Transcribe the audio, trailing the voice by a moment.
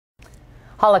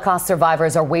Holocaust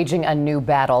survivors are waging a new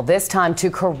battle, this time to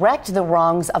correct the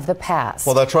wrongs of the past.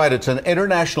 Well, that's right. It's an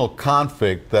international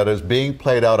conflict that is being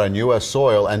played out on U.S.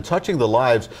 soil and touching the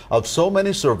lives of so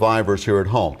many survivors here at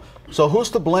home. So who's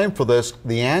to blame for this?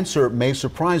 The answer may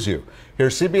surprise you.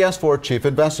 Here's CBS 4 Chief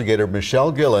Investigator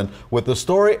Michelle Gillen with the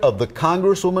story of the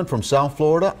Congresswoman from South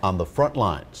Florida on the front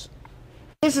lines.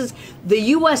 This is the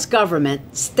U.S.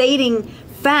 government stating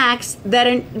facts that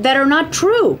are not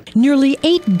true. Nearly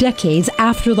 8 decades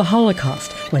after the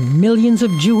Holocaust, when millions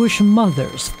of Jewish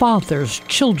mothers, fathers,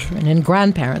 children, and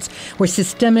grandparents were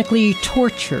systemically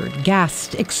tortured,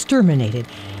 gassed, exterminated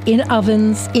in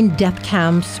ovens, in death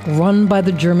camps run by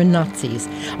the German Nazis,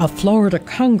 a Florida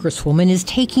congresswoman is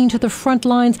taking to the front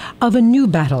lines of a new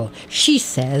battle, she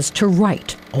says, to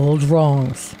right old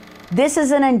wrongs. This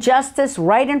is an injustice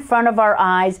right in front of our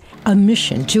eyes. A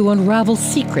mission to unravel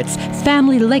secrets,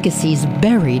 family legacies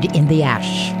buried in the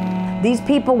ash. These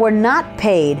people were not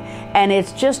paid, and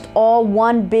it's just all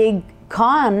one big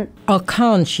con. A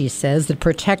con, she says, that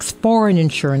protects foreign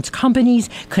insurance companies,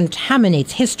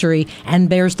 contaminates history, and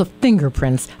bears the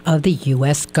fingerprints of the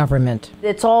U.S. government.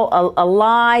 It's all a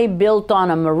lie built on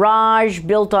a mirage,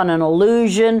 built on an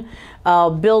illusion,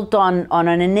 built on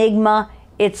an enigma.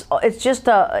 It's just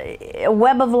a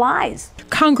web of lies.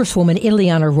 Congresswoman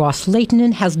Ileana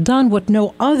Ross-Leitonen has done what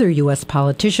no other U.S.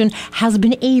 politician has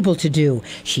been able to do.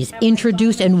 She's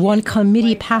introduced and won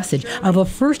committee passage of a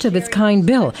first-of-its-kind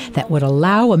bill that would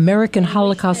allow American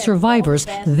Holocaust survivors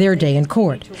their day in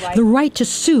court. The right to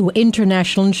sue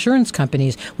international insurance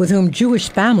companies with whom Jewish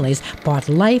families bought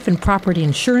life and property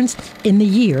insurance in the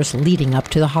years leading up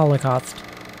to the Holocaust.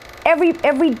 Every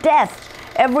death,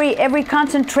 every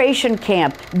concentration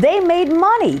camp, they made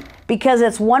money because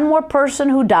it's one more person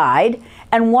who died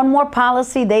and one more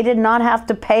policy they did not have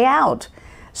to pay out.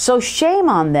 So shame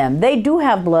on them. They do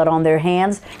have blood on their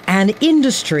hands. An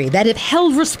industry that, if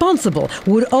held responsible,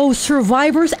 would owe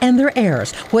survivors and their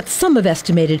heirs what some have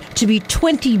estimated to be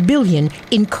 $20 billion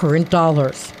in current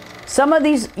dollars. Some of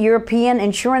these European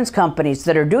insurance companies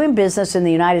that are doing business in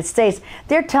the United States,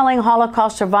 they're telling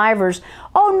Holocaust survivors,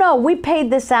 oh no, we paid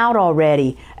this out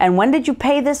already. And when did you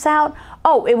pay this out?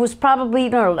 Oh, it was probably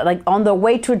like on their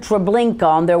way to Treblinka,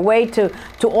 on their way to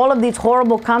all of these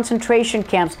horrible concentration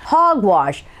camps.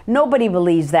 Hogwash. Nobody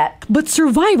believes that. But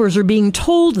survivors are being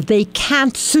told they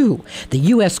can't sue. The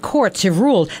U.S. courts have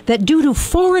ruled that due to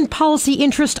foreign policy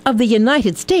interest of the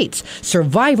United States,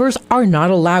 survivors are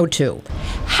not allowed to.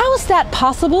 How's that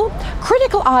possible?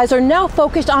 Critical eyes are now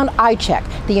focused on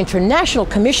ICHEC, the International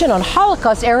Commission on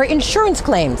Holocaust-era Insurance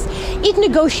Claims. It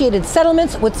negotiated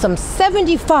settlements with some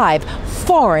 75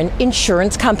 foreign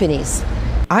insurance companies.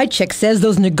 ICHEC says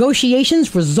those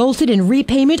negotiations resulted in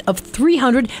repayment of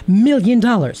 $300 million.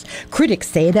 Critics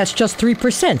say that's just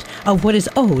 3% of what is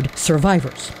owed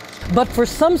survivors. But for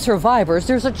some survivors,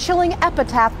 there's a chilling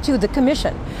epitaph to the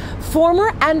commission.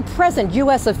 Former and present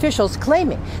U.S. officials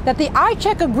claiming that the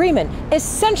ICHEC agreement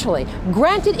essentially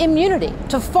granted immunity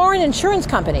to foreign insurance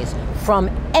companies from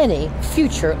any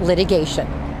future litigation.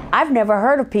 I've never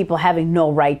heard of people having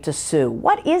no right to sue.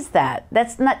 What is that?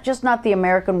 That's not the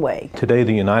American way. Today,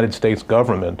 the United States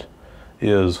government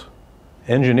is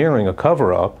engineering a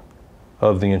cover-up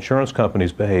of the insurance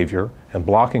company's behavior and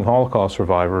blocking Holocaust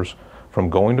survivors from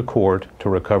going to court to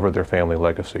recover their family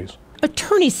legacies.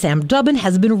 Attorney Sam Dubin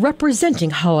has been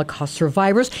representing Holocaust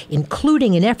survivors,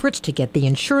 including in efforts to get the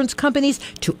insurance companies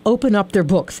to open up their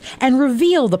books and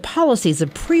reveal the policies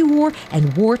of pre-war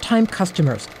and wartime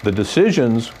customers. The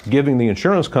decisions giving the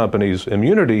insurance companies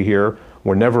immunity here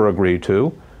were never agreed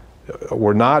to,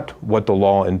 were not what the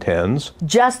law intends.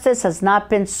 Justice has not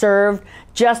been served.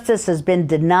 Justice has been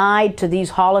denied to these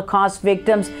Holocaust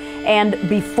victims. And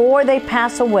before they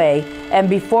pass away, and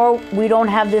before we don't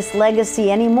have this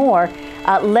legacy anymore,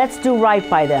 let's do right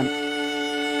by them.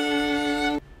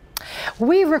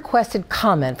 We requested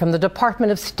comment from the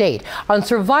Department of State on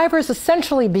survivors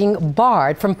essentially being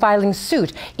barred from filing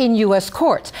suit in U.S.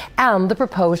 courts and the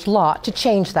proposed law to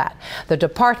change that. The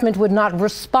department would not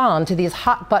respond to these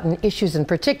hot-button issues in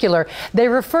particular. They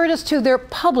referred us to their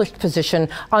published position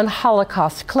on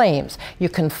Holocaust claims. You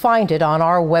can find it on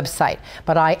our website.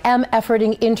 But I am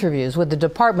efforting interviews with the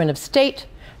Department of State,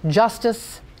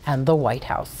 Justice, and the White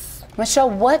House. Michelle,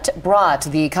 what brought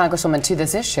the Congresswoman to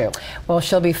this issue? Well,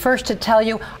 she'll be first to tell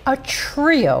you a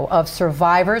trio of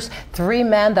survivors, 3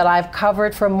 men that I've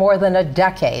covered for more than a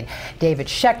decade. David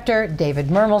Schechter, David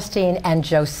Mermelstein, and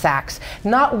Joe Sachs,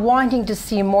 not wanting to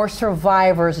see more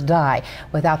survivors die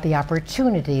without the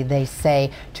opportunity, they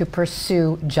say, to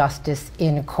pursue justice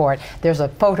in court. There's a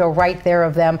photo right there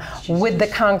of them with the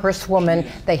Congresswoman.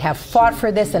 They have fought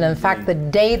for this, and in fact, the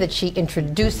day that she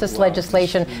introduced this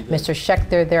legislation, Mr.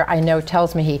 Schechter there, I know,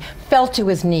 tells me he fell to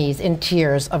his knees in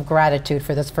tears of gratitude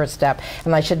for this first step.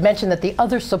 And I should mention that the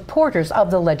other supporters of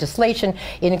the legislation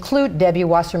include Debbie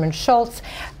Wasserman Schultz,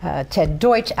 Ted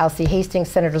Deutsch, Alcee Hastings,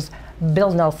 Senators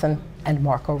Bill Nelson, and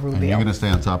Marco Rubio. And you're going to stay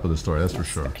on top of the story, that's for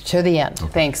sure. To the end.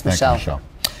 Okay. Thanks, Michelle. Thank you, Michelle.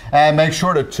 And make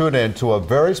sure to tune in to a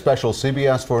very special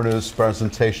CBS 4 News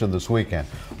presentation this weekend.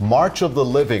 March of the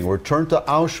Living, Return to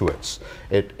Auschwitz.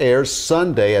 It airs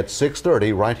Sunday at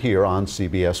 6:30 right here on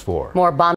CBS 4. More bomb